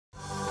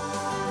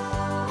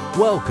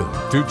Welcome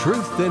to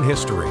Truth in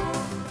History.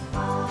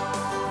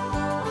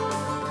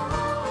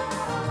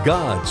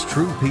 God's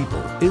true people,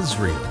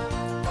 Israel.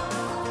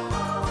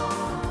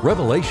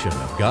 Revelation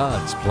of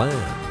God's plan.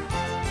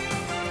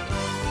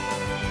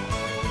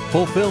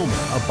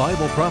 Fulfillment of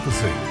Bible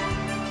prophecy.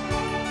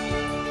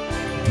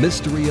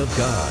 Mystery of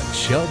God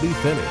shall be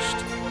finished.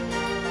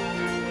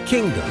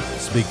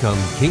 Kingdoms become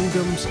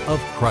kingdoms of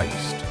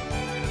Christ.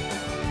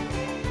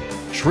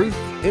 Truth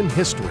in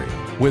History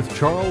with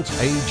Charles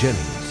A.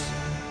 Jennings.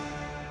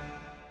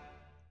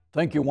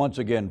 Thank you once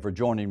again for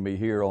joining me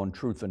here on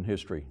Truth in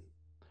History.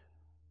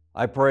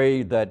 I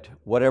pray that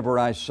whatever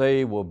I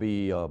say will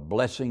be a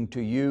blessing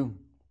to you.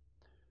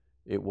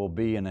 It will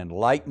be an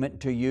enlightenment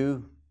to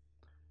you.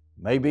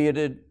 Maybe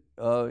it'd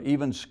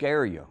even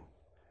scare you.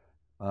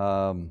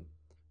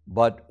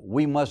 But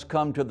we must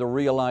come to the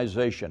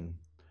realization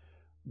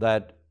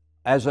that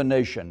as a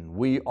nation,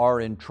 we are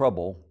in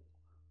trouble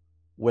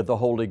with the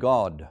Holy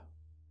God,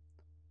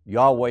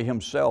 Yahweh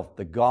Himself,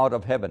 the God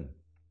of heaven,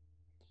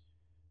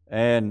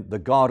 and the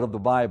God of the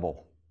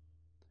Bible,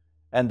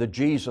 and the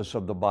Jesus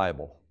of the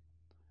Bible,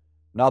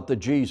 not the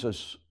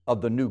Jesus of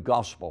the New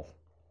Gospel,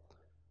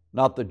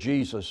 not the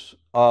Jesus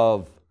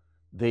of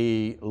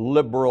the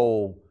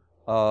liberal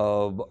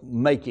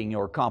making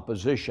or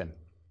composition.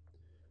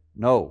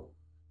 No,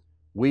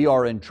 we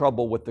are in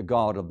trouble with the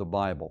God of the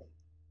Bible.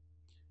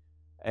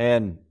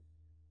 And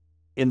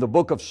in the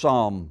book of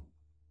Psalm,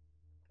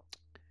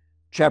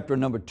 chapter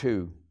number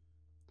 2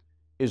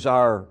 is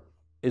our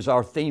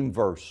theme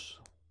verse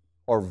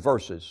or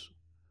verses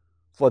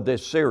for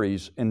this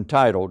series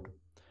entitled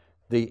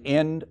The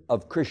End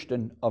of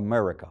Christian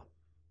America.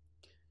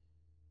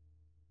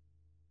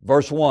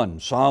 Verse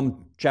 1,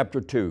 Psalm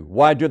chapter 2.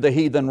 Why do the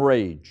heathen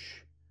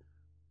rage?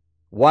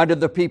 Why do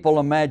the people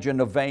imagine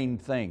a vain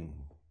thing?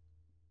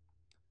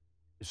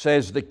 It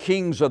says, the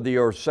kings of the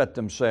earth set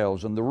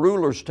themselves, and the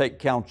rulers take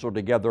counsel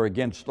together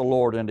against the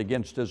Lord and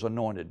against His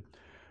anointed.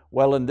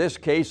 Well, in this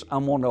case,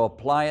 I'm going to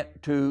apply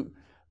it to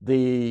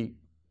the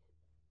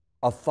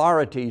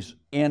authorities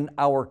in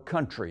our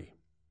country.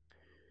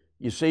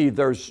 You see,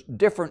 there's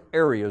different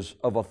areas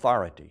of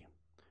authority.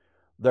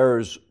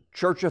 There's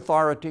church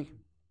authority,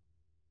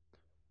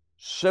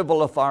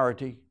 civil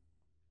authority,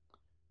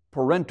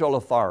 parental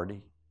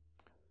authority,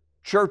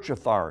 church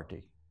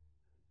authority,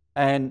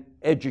 and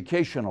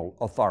educational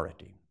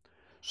authority.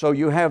 So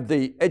you have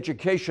the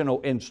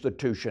educational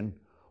institution.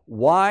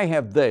 Why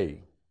have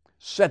they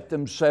set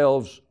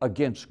themselves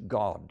against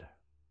God?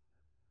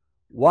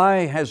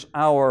 Why has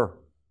our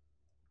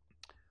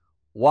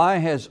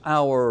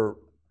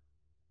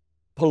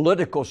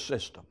political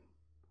system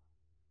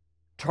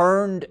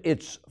turned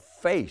its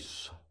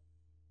face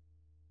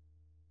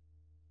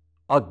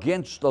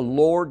against the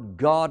Lord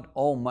God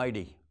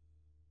Almighty?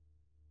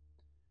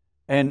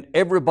 And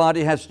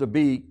everybody has to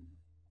be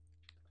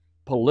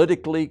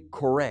politically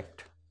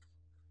correct.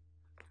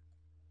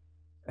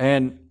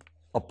 And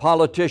a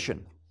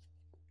politician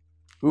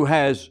who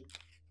has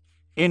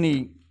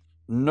any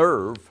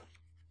nerve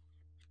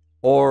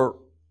or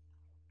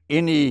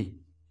any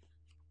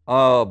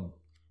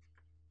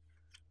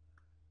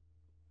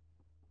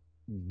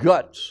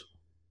guts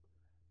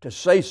to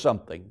say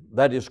something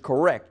that is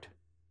correct,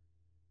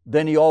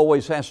 then he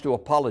always has to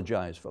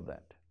apologize for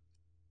that.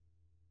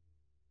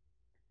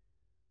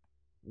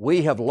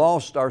 We have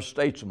lost our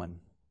statesmen,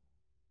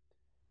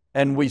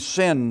 and we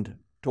send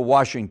to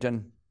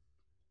Washington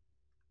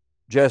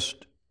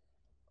just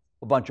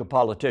a bunch of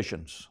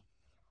politicians.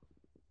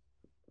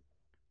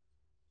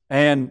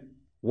 And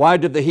why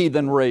did the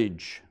heathen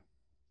rage?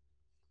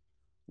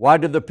 Why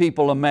did the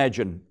people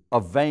imagine a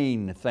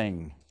vain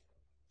thing?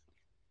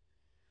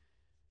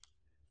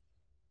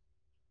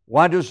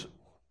 Why does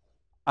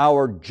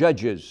our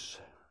judges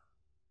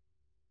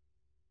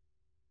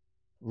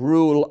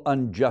rule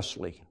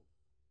unjustly?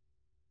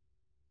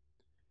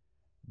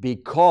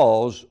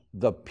 Because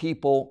the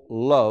people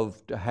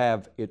love to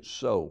have it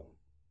so.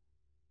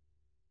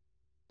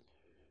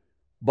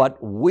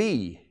 But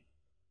we,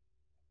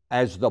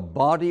 as the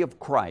body of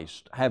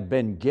Christ, have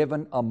been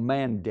given a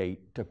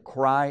mandate to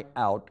cry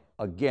out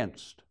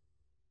against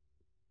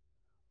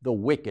the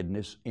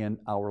wickedness in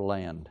our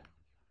land.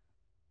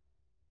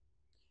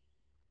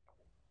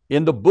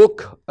 In the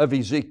book of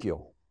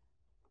Ezekiel,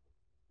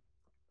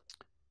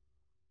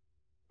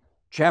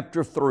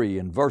 chapter 3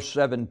 and verse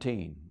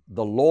 17,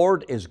 the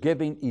Lord is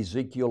giving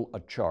Ezekiel a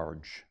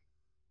charge.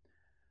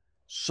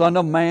 Son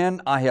of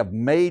man, I have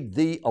made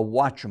thee a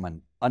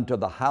watchman unto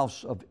the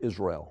house of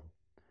Israel.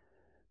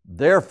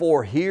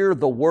 Therefore hear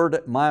the word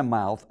at my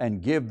mouth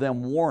and give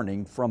them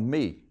warning from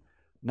me.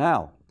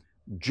 Now,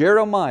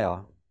 Jeremiah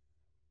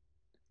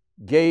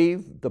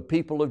gave the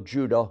people of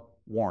Judah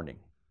warning.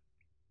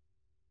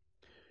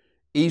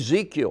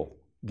 Ezekiel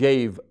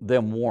gave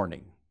them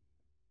warning.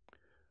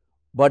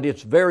 But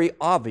it's very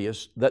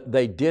obvious that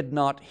they did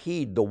not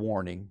heed the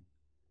warning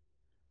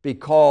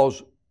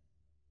because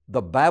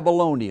the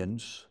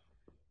Babylonians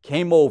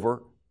came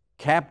over,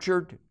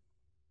 captured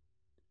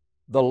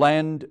the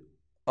land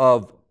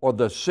of, or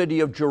the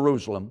city of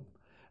Jerusalem,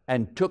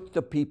 and took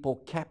the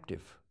people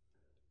captive.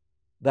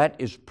 That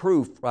is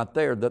proof right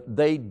there that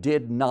they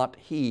did not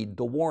heed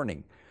the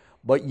warning.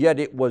 But yet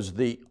it was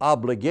the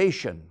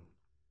obligation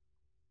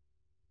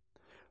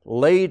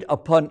laid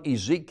upon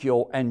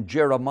Ezekiel and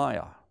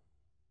Jeremiah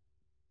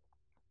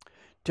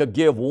to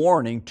give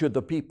warning to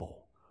the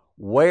people.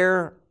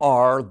 Where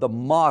are the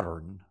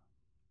modern,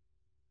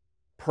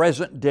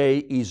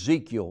 present-day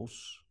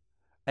Ezekiels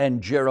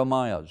and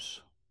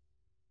Jeremiahs?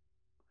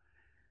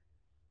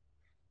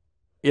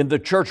 In the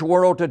church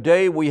world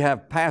today, we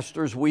have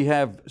pastors, we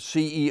have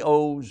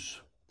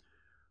CEOs,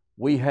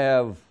 we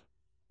have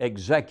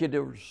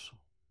executives,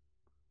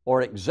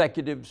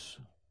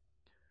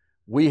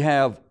 we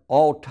have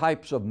all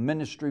types of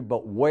ministry,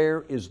 but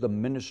where is the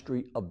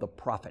ministry of the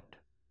prophet?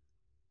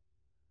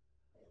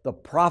 The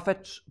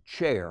prophet's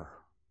chair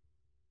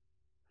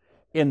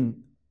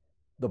in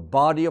the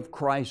body of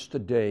Christ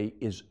today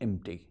is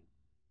empty.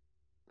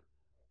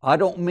 I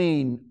don't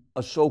mean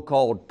a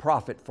so-called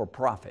prophet for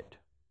profit,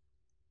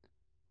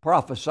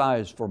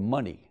 prophesies for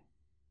money,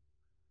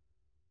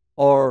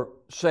 or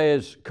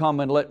says, come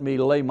and let me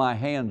lay my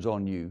hands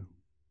on you.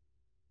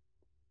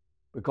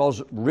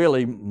 Because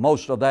really,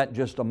 most of that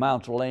just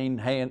amounts to laying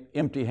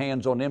empty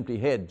hands on empty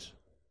heads.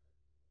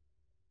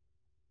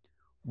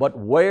 But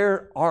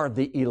where are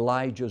the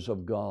Elijahs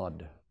of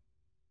God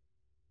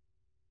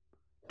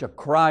to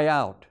cry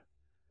out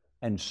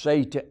and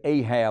say to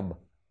Ahab,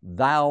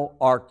 thou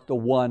art the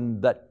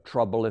one that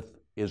troubleth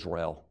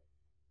Israel.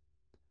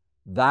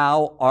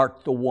 Thou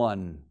art the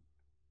one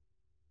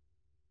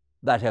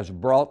that has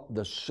brought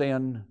the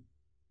sin,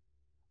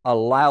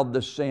 allowed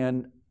the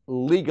sin,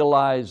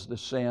 legalized the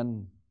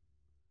sin,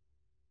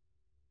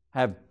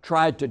 have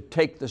tried to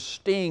take the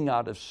sting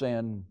out of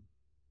sin,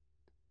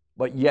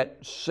 but yet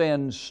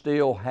sin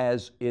still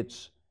has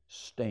its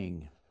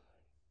sting.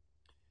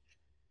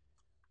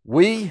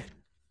 We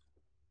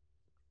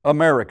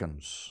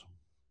Americans,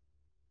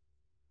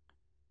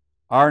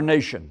 our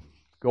nation,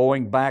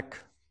 going back,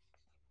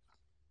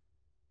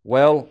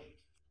 well,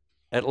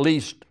 at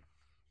least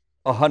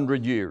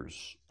 100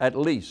 years,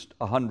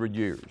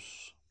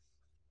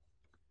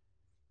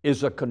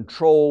 is a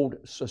controlled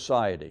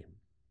society.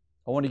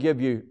 I want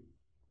to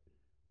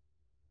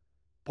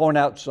point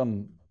out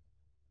some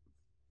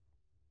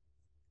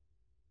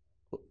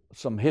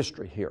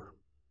history here.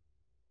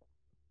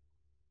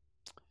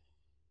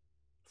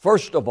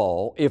 First of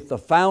all, if the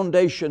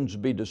foundations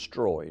be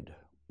destroyed,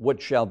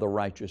 what shall the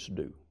righteous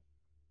do?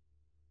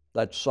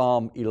 That's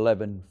Psalm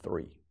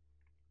 11:3.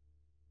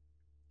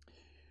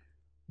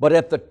 But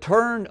at the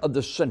turn of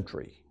the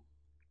century,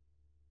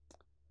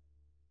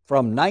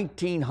 from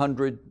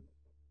 1900,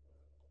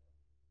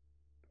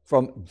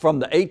 from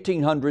the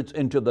 1800s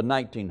into the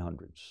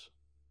 1900s,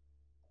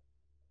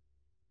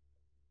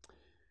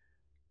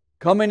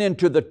 coming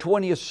into the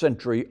 20th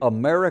century,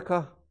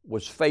 America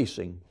was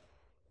facing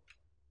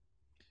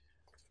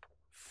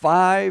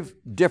 5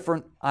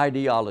 different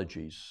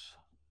ideologies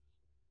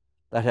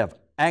that have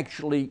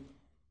actually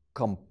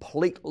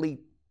completely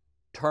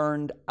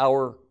turned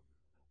our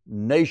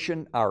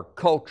nation, our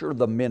culture,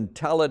 the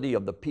mentality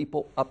of the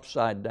people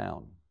upside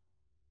down.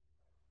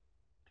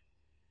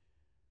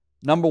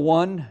 Number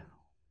 1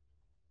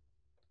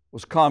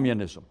 was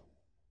communism.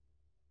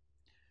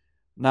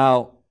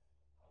 Now,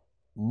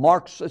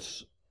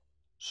 Marxist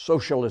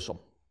socialism.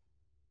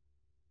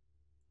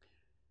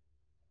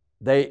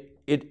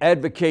 It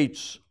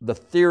advocates the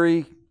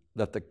theory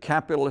that the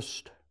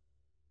capitalists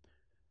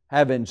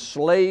have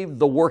enslaved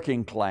the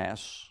working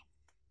class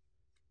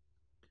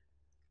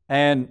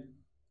and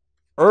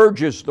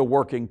urges the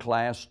working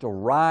class to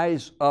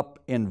rise up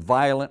in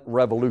violent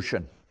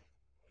revolution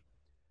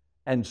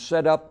and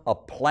set up a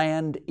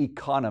planned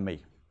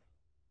economy.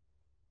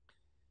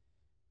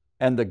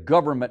 And the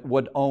government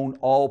would own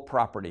all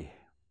property.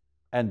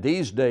 And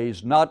these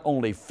days, not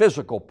only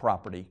physical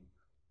property,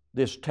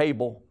 this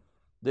table,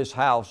 this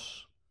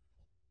house,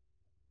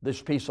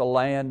 this piece of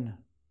land,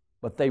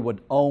 but they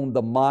would own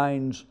the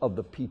minds of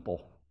the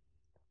people.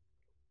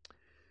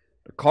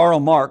 Karl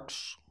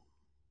Marx,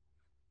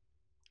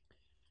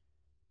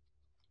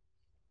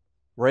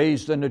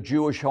 raised in a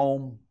Jewish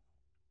home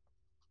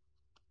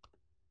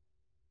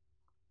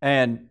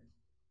and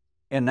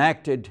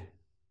enacted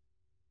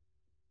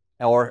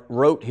or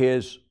wrote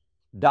his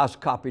Das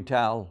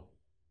Kapital,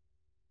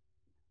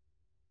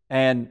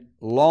 and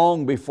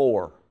long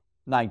before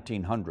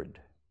 1900.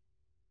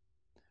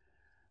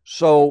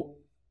 So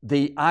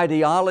the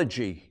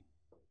ideology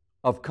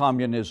of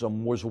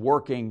communism was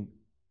working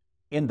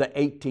in the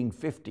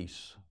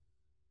 1850s.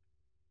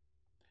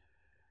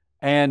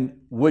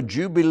 And would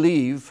you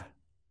believe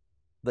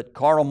that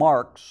Karl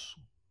Marx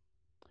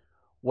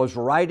was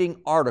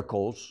writing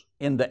articles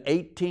in the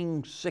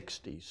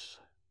 1860s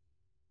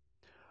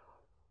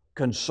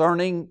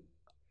concerning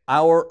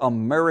our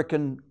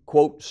American,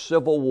 quote,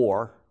 Civil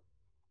War,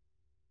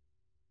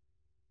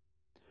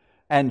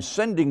 and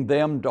sending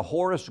them to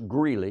Horace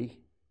Greeley,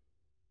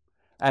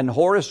 and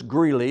Horace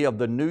Greeley of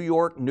the New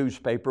York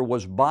newspaper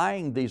was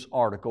buying these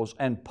articles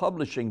and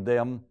publishing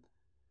them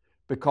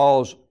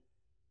because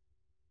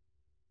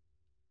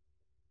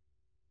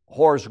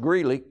Horace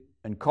Greeley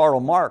and Karl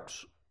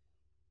Marx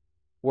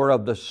were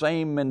of the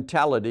same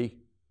mentality,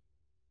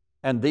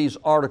 and these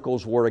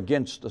articles were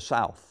against the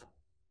South.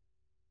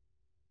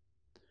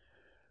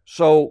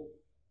 So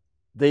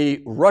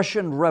the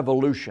Russian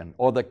Revolution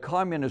or the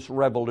Communist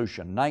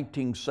Revolution,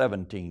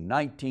 1917,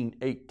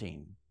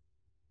 1918,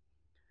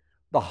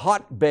 the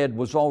hotbed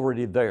was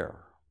already there.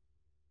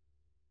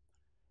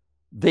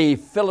 The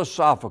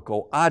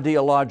philosophical,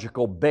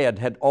 ideological bed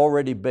had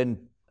already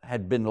been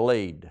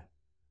laid.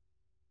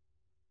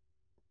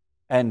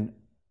 And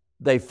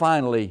they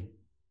finally,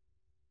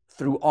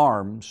 through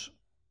arms,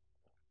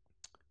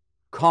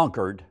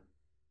 conquered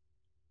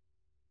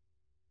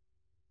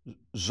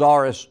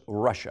Tsarist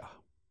Russia.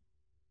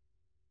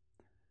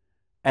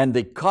 And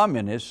the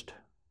communists,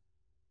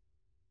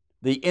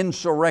 the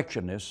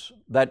insurrectionists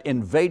that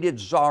invaded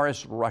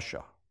Tsarist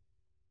Russia,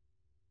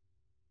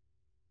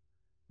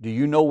 do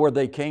you know where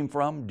they came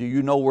from? Do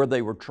you know where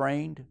they were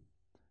trained?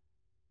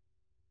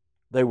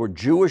 They were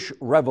Jewish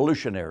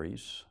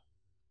revolutionaries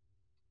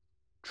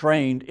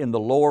trained in the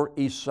Lower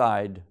East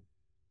Side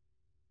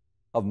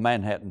of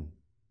Manhattan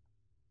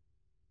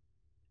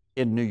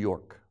in New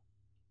York.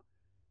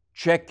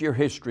 Check your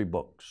history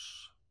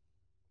books.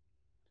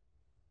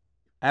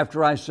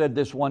 After I said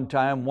this one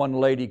time, one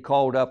lady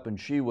called up and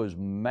she was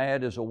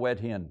mad as a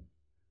wet hen.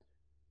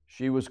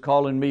 She was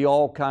calling me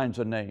all kinds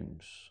of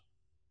names.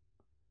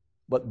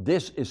 But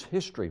this is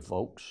history,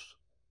 folks.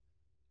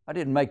 I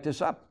didn't make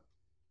this up.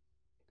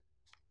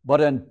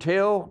 But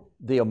until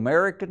the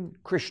American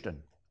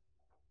Christian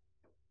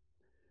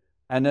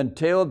and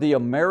until the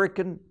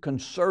American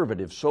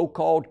conservative,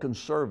 so-called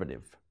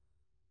conservative,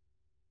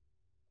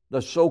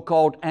 the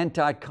so-called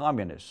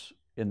anti-communists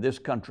in this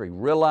country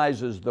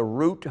realizes the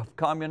root of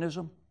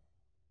communism,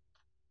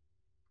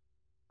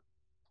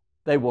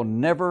 they will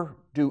never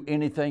do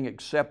anything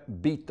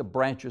except beat the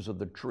branches of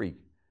the tree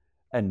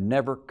and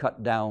never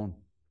cut down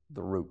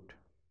the root.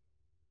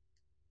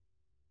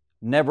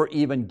 Never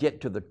even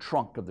get to the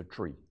trunk of the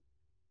tree.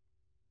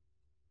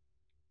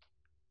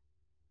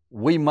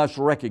 We must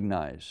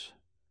recognize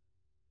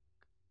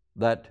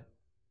that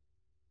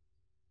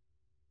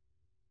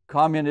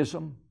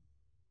communism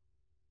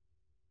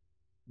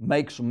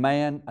makes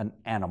man an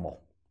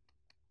animal.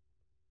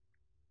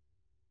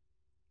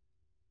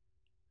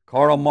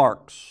 Karl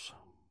Marx,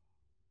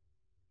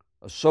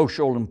 a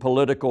social and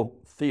political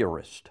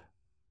theorist,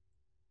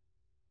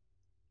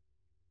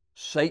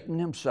 Satan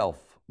himself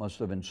must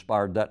have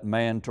inspired that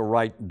man to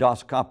write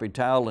Das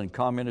Kapital and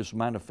Communist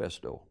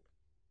Manifesto.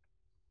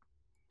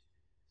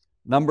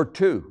 Number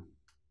two,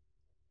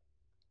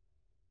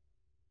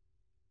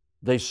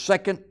 the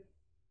second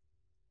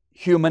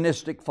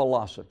humanistic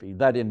philosophy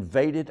that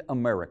invaded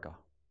America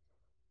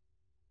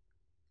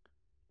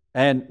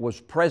and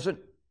was present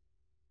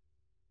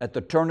at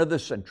the turn of the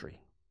century,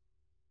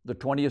 the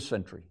 20th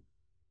century,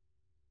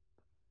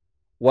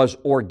 was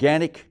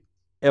organic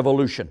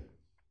evolution.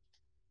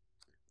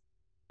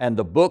 And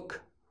the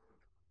book,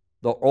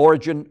 The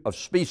Origin of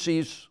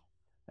Species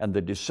and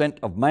the Descent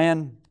of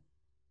Man,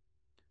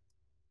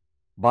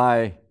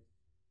 by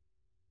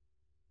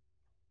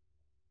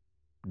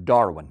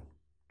Darwin,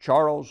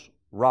 Charles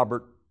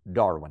Robert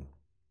Darwin.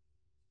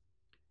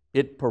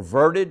 It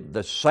perverted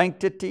the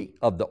sanctity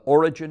of the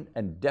origin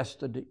and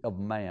destiny of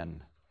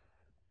man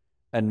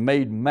and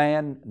made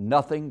man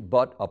nothing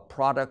but a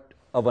product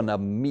of an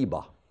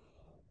amoeba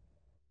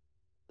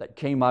that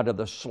came out of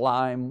the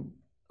slime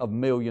of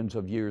millions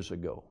of years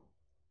ago.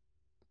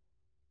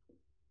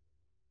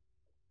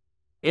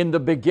 In the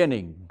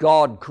beginning,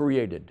 God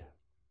created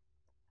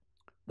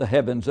the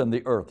heavens and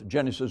the earth.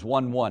 Genesis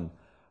 1:1.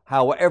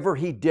 However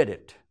He did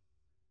it.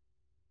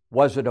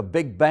 Was it a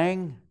big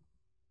bang?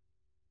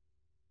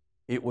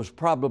 It was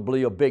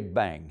probably a big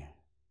bang.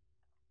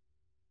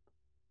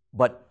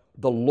 But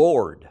the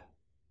Lord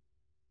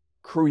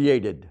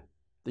created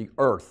the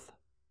earth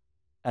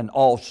and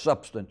all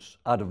substance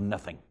out of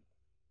nothing.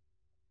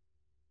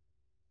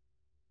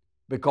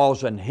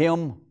 Because in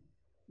Him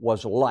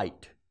was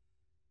light,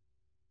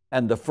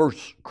 and the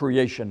first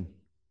creation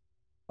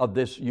of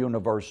this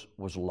universe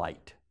was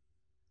light.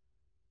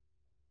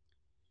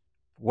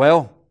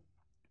 Well,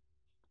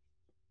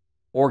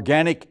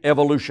 organic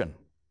evolution,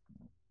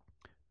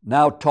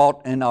 now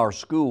taught in our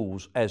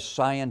schools as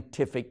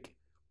scientific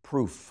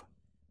proof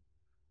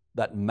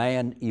that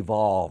man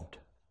evolved.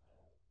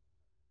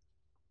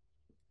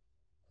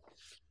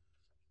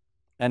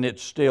 And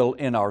it's still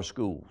in our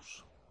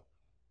schools.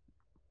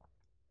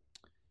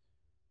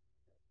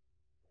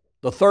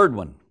 The third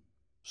one,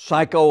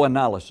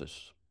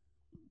 psychoanalysis.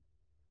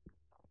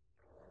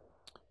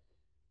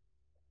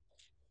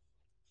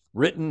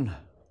 Written,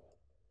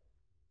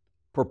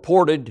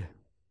 purported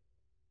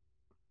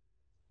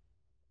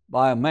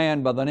by a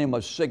man by the name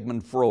of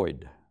Sigmund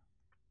Freud.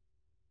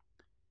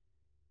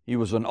 He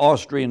was an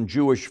Austrian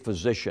Jewish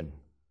physician,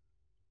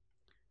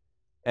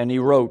 and he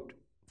wrote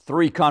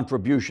 3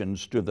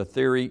 contributions to the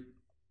theory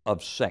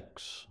of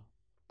sex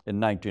in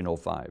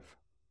 1905.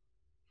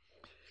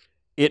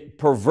 It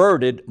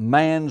perverted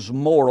man's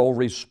moral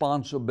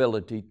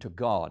responsibility to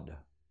God.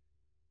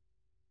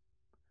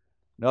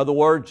 In other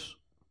words,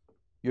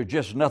 you're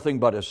just nothing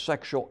but a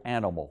sexual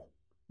animal.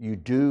 You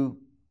do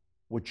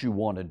what you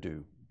want to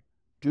do.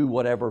 Do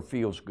whatever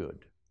feels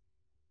good.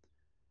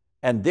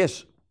 And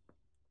this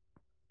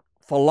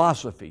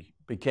philosophy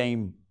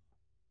became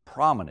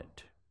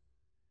prominent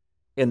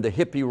in the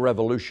hippie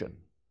revolution.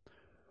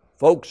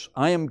 Folks,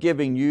 I am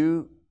giving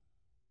you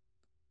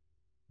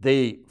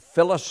the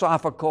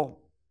philosophical,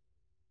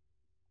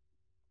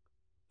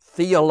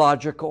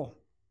 theological,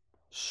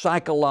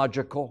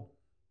 psychological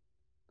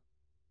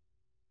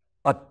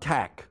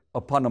attack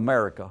upon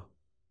America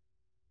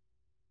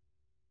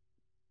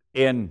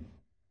in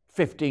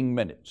 15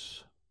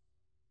 minutes.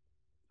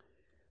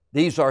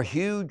 These are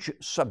huge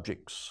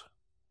subjects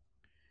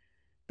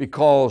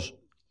because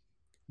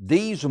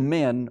these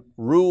men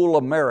rule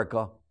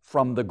America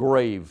from the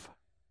grave.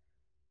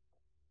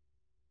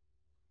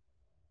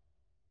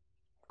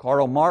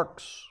 Karl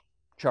Marx,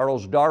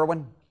 Charles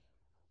Darwin,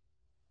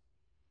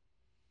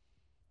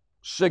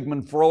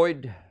 Sigmund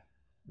Freud.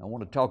 I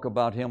want to talk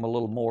about him a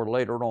little more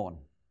later on.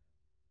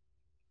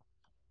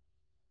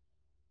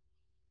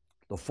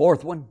 The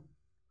fourth one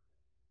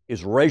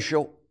is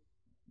racial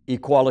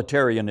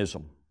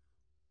equalitarianism.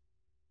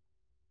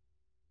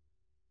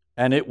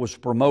 And it was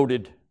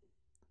promoted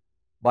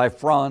by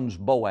Franz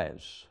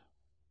Boas,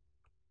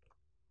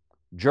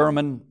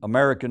 German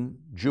American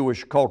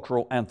Jewish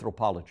cultural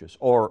anthropologist,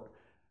 or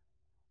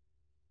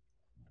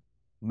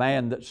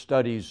man that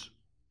studies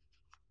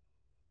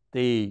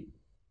the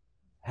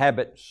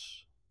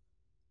habits,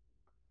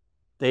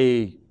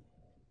 the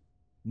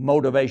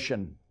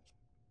motivation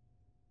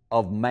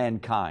of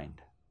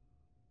mankind.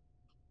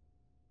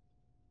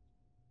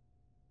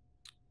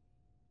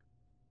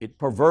 It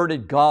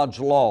perverted God's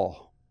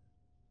law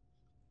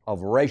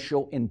of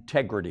racial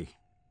integrity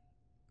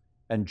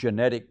and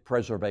genetic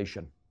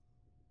preservation.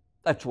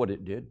 That's what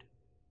it did.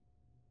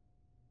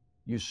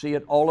 You see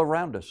it all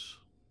around us.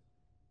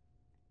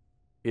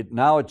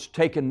 Now it's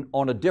taken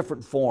on a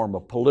different form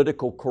of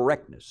political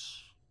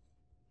correctness.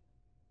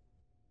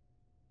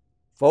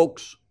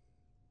 Folks,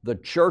 the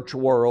church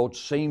world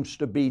seems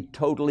to be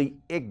totally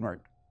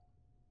ignorant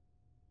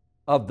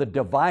of the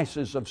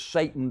devices of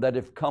Satan that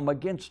have come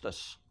against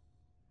us.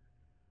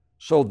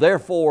 So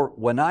therefore,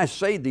 when I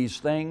say these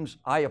things,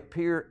 I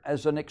appear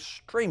as an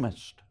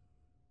extremist.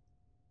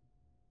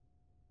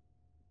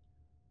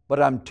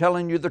 But I'm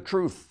telling you the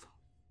truth.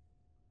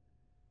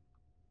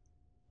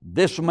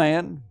 This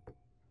man,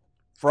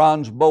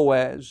 Franz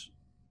Boas,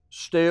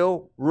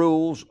 still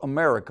rules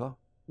America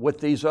with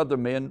these other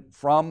men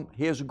from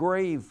his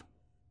grave.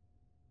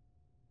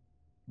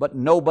 But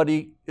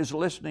nobody is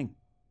listening.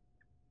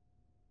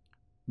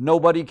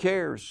 Nobody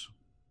cares.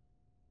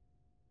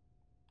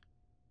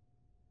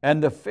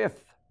 And the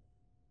fifth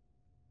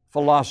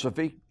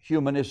philosophy,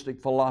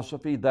 humanistic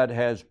philosophy that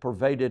has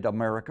pervaded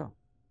America,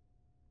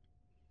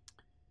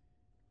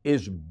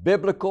 is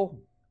biblical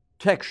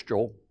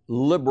textual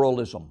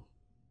liberalism.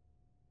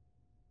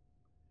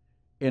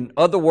 In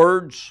other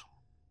words,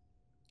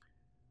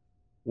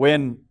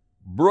 when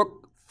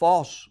Brooke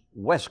Foss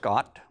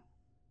Westcott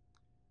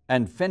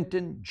and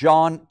Fenton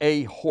John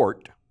A.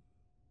 Hort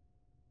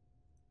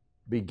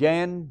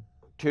began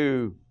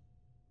to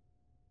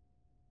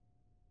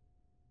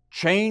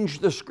change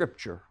the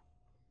Scripture,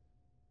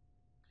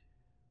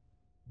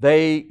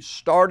 they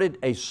started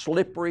a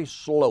slippery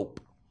slope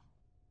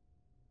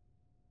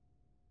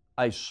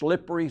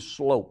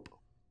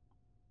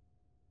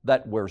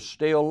that we're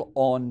still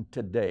on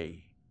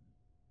today.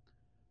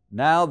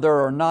 Now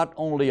there are not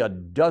only a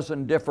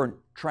dozen different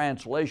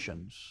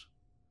translations,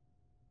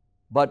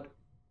 but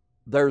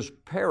there's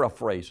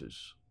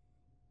paraphrases.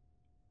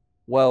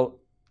 Well,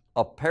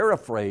 a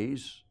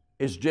paraphrase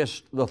is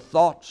just the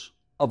thoughts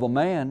of a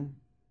man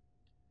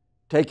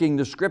taking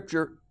the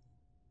Scripture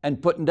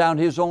and putting down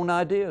his own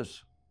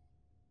ideas.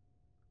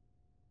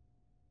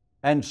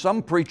 And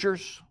some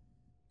preachers,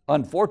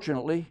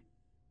 unfortunately,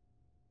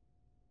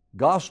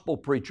 gospel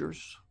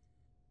preachers,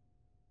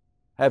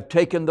 have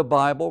taken the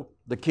Bible,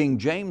 the King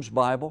James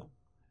Bible,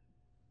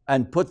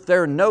 and put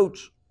their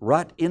notes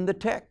right in the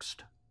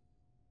text.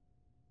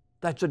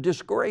 That's a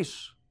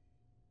disgrace.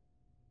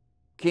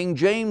 King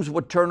James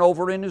would turn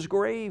over in his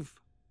grave.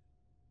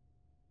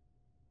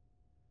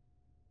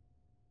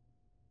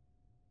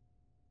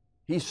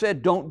 He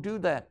said, don't do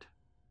that.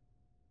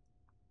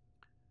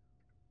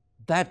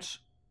 That's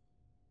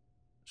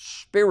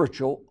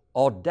spiritual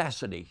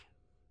audacity.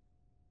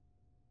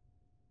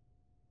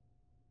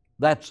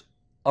 That's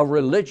a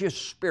religious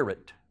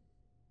spirit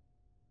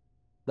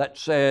that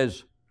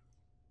says,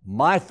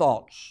 my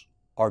thoughts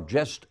are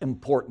just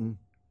important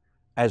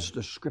as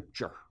the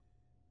Scripture.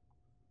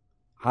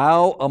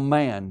 How a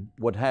man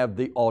would have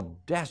the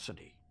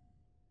audacity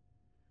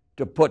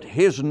to put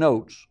his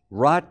notes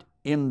right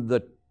in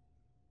the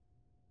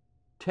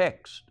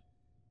text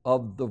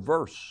of the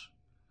verse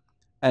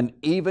and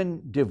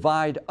even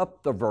divide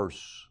up the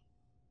verse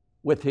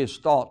with his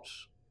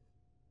thoughts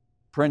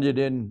printed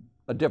in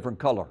a different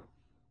color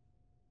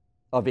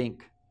of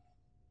ink.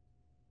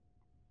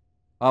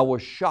 I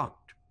was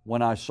shocked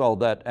when I saw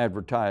that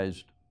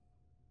advertised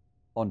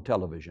on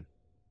television.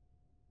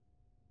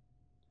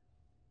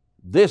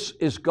 This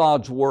is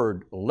God's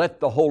Word. Let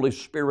the Holy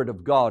Spirit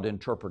of God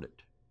interpret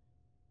it.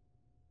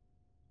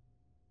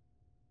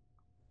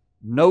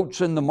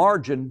 Notes in the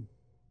margin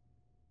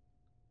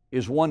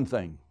is one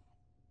thing.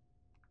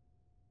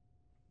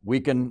 We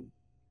can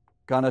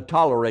kind of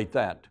tolerate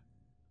that,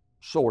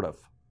 sort of.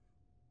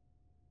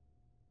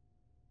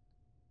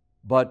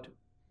 But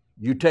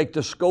you take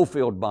the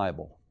Scofield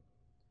Bible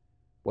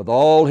with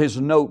all his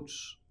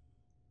notes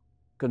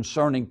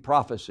concerning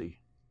prophecy,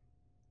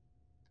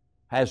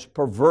 has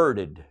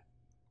perverted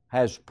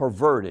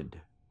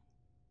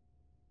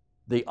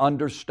the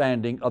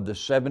understanding of the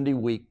 70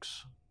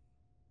 weeks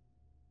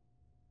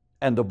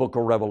and the book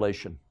of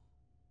Revelation.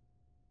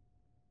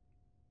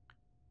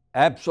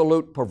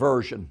 Absolute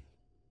perversion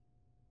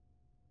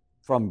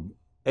from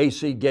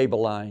A.C.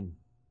 Gabeline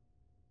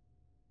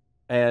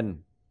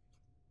and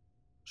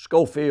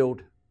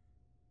Scofield,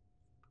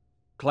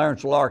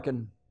 Clarence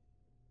Larkin,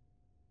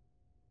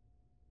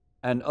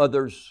 and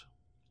others,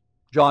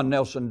 John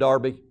Nelson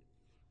Darby.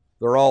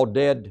 They're all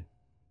dead.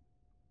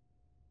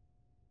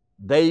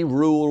 They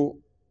rule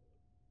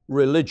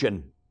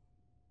religion.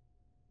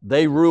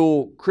 They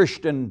rule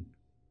Christian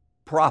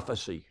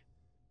prophecy,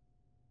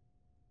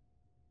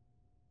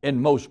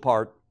 in most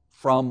part,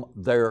 from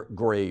their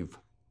grave.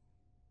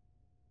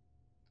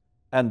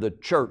 And the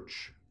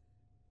church,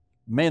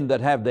 men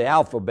that have the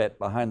alphabet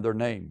behind their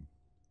name,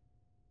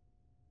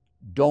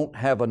 don't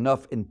have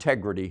enough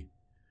integrity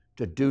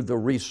to do the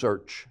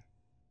research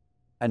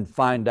and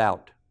find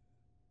out.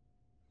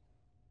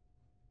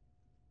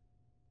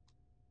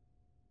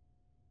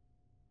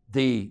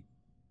 The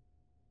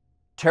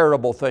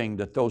terrible thing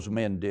that those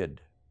men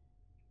did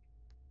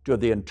to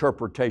the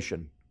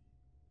interpretation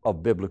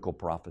of biblical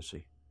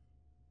prophecy.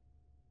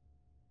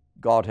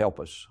 God help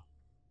us.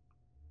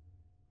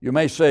 You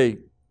may say,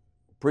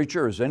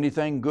 preacher, is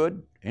anything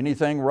good?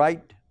 Anything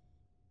right?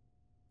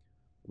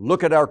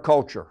 Look at our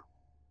culture.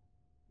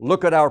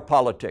 Look at our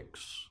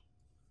politics.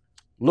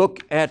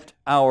 Look at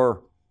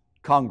our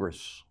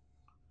Congress.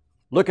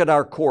 Look at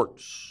our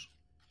courts.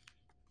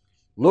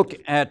 Look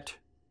at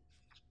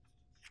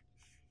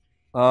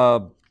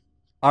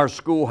our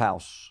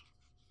schoolhouse,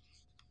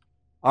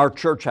 our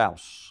church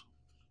house.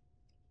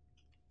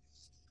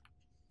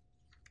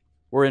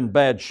 We're in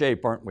bad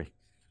shape, aren't we?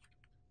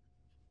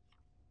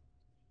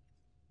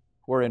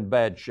 We're in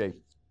bad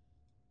shape.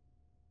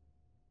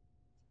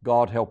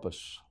 God help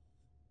us.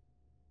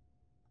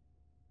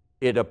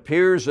 It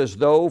appears as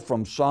though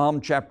from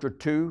Psalm chapter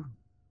 2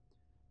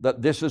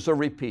 that this is a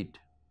repeat.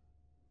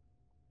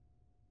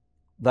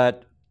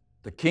 That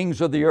the kings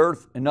of the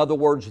earth, in other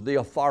words, the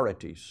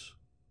authorities,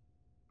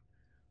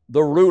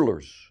 the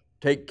rulers,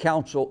 take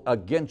counsel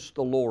against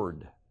the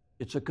Lord.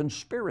 It's a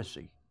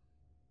conspiracy.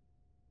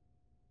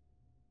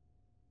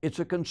 It's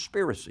a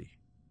conspiracy.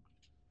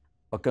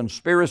 A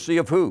conspiracy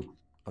of who?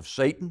 Of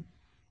Satan?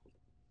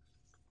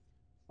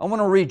 I want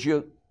to read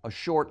you a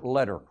short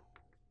letter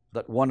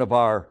that one of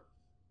our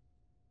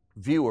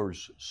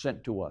viewers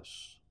sent to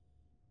us.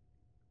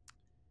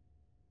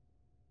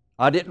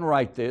 I didn't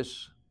write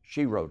this,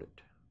 she wrote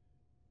it.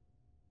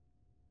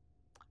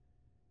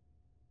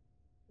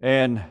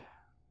 And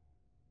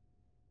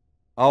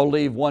I'll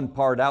leave one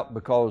part out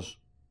because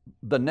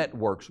the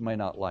networks may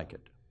not like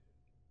it.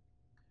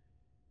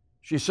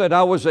 She said,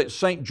 I was at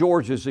St.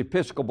 George's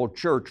Episcopal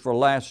Church for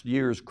last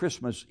year's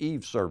Christmas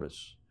Eve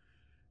service.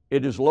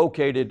 It is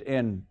located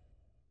in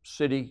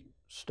City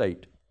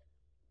State.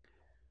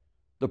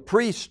 The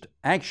priest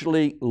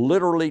actually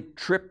literally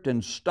tripped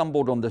and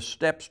stumbled on the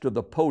steps to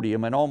the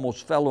podium and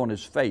almost fell on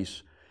his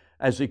face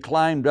as he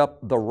climbed up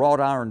the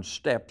wrought iron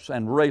steps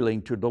and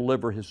railing to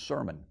deliver his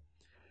sermon.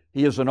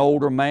 He is an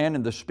older man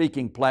and the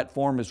speaking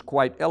platform is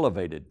quite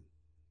elevated.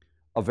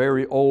 A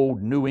very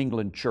old New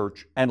England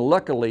church, and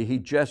luckily he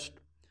just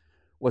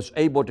was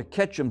able to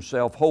catch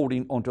himself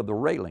holding onto the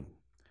railing.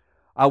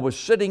 I was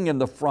sitting in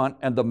the front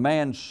and the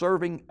man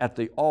serving at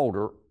the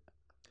altar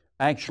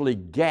actually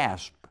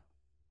gasped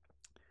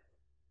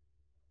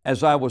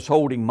as I was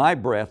holding my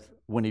breath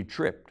when he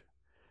tripped.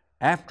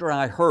 After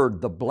I heard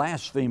the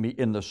blasphemy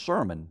in the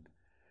sermon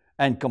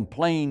and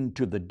complained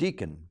to the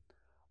deacon,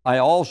 I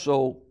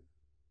also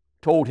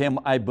told him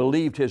I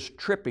believed his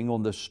tripping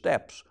on the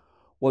steps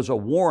was a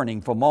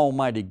warning from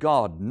Almighty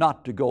God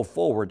not to go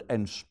forward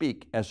and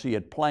speak as he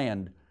had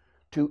planned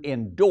to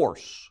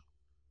endorse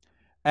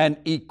and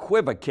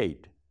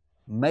equivocate,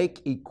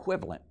 make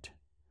equivalent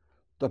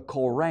the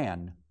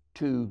Koran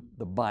to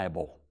the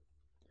Bible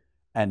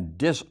and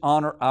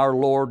dishonor our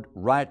Lord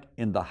right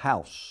in the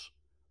house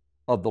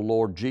of the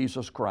Lord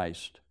Jesus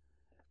Christ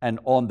and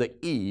on the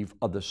eve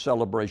of the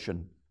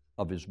celebration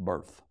of his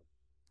birth.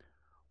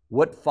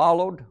 What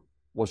followed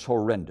was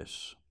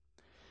horrendous.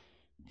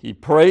 He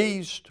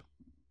praised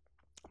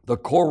the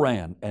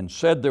Koran and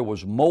said there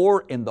was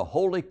more in the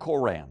Holy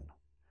Koran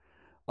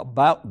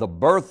about the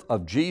birth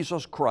of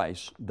Jesus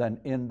Christ than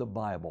in the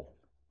Bible.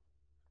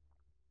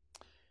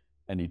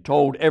 And he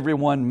told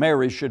everyone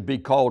Mary should be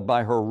called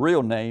by her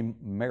real name,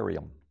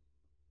 Miriam.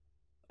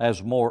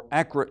 as more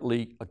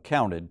accurately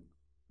accounted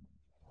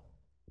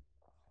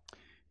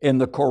in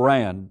the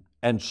Quran,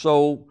 and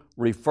so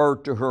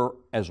referred to her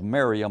as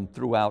Maryam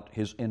throughout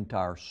his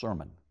entire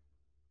sermon.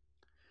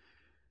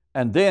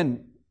 And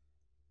then,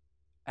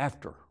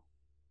 after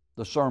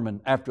the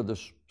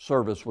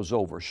service was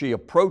over, she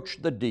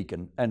approached the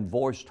deacon and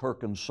voiced her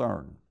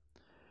concern.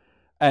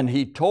 And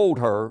he told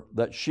her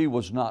that she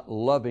was not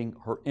loving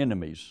her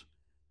enemies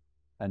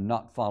and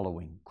not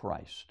following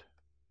Christ.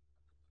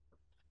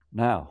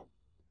 Now,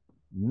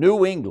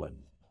 New England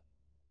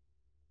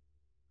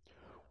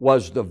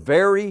was the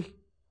very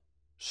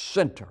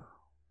center,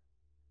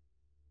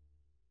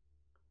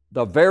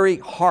 the very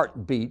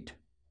heartbeat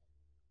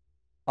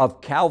of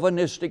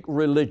Calvinistic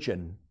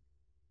religion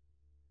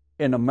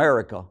in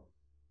America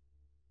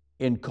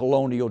in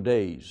colonial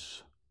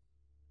days.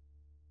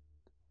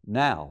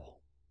 Now,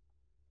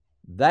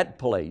 that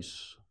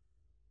place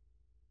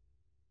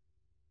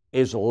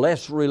is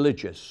less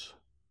religious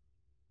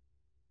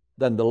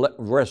than the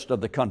rest of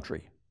the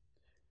country.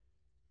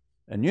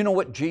 And you know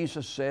what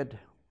Jesus said?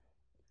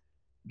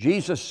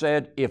 Jesus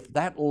said, if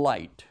that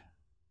light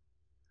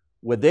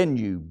within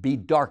you be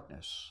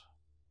darkness,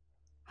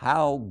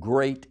 how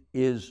great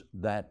is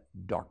that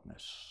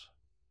darkness?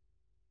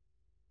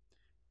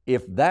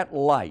 If that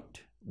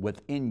light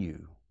within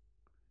you,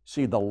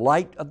 see the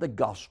light of the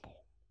gospel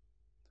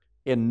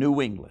in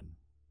New England,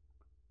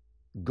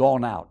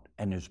 gone out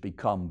and has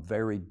become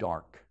very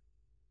dark.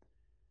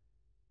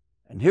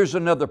 And here's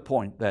another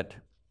point that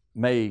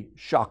may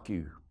shock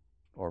you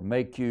or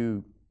make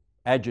you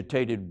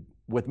agitated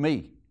with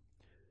me.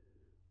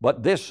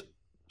 But this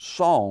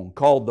song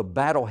called the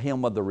Battle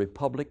Hymn of the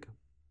Republic,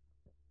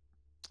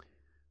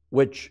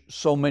 which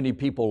so many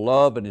people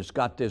love and it's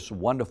got this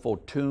wonderful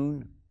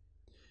tune,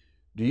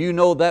 do you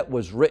know that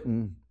was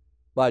written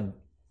by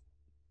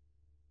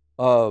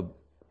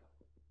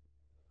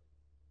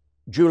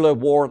Julia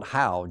Ward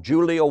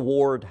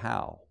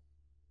Howe.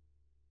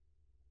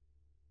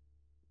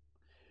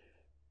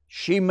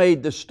 She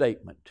made the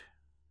statement,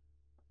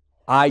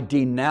 I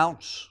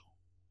denounce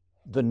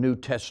the New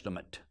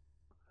Testament.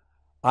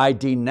 I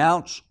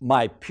denounce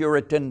my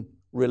Puritan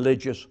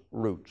religious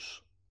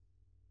roots.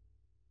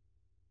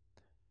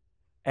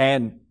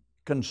 And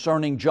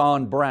concerning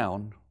John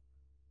Brown,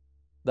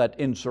 that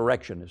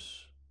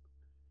insurrectionist,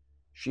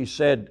 she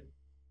said,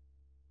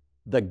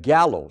 the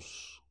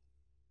gallows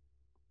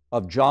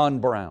of John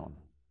Brown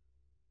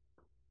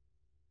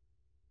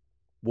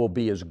will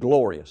be as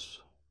glorious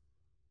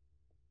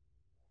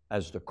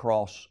as the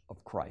cross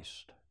of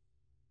Christ.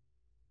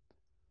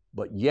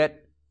 But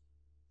yet,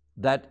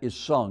 that is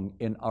sung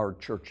in our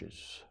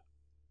churches.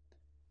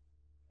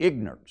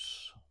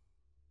 Ignorance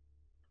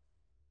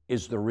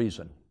is the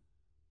reason.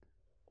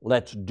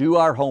 Let's do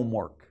our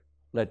homework.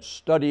 Let's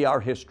study our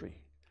history,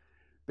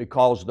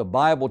 because the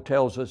Bible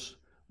tells us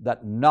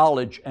that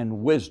knowledge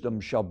and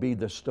wisdom shall be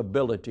the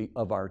stability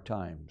of our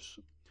times.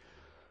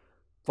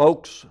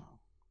 Folks,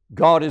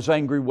 God is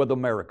angry with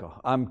America,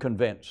 I'm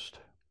convinced.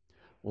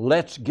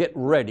 Let's get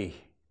ready,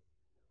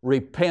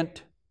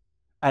 repent,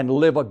 and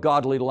live a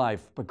godly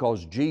life,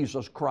 because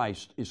Jesus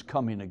Christ is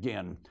coming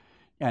again.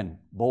 And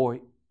boy,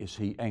 is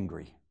He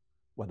angry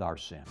with our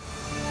sin.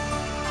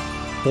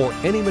 For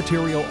any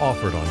material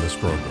offered on this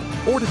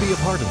program, or to be a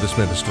part of this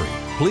ministry,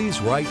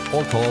 please write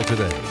or call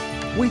today.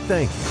 We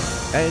thank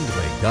you, and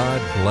may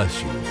God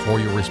bless you for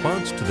your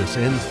response to this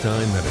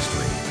end-time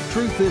ministry.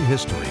 Truth in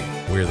History,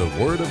 where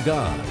the Word of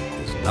God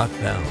is not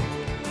bound.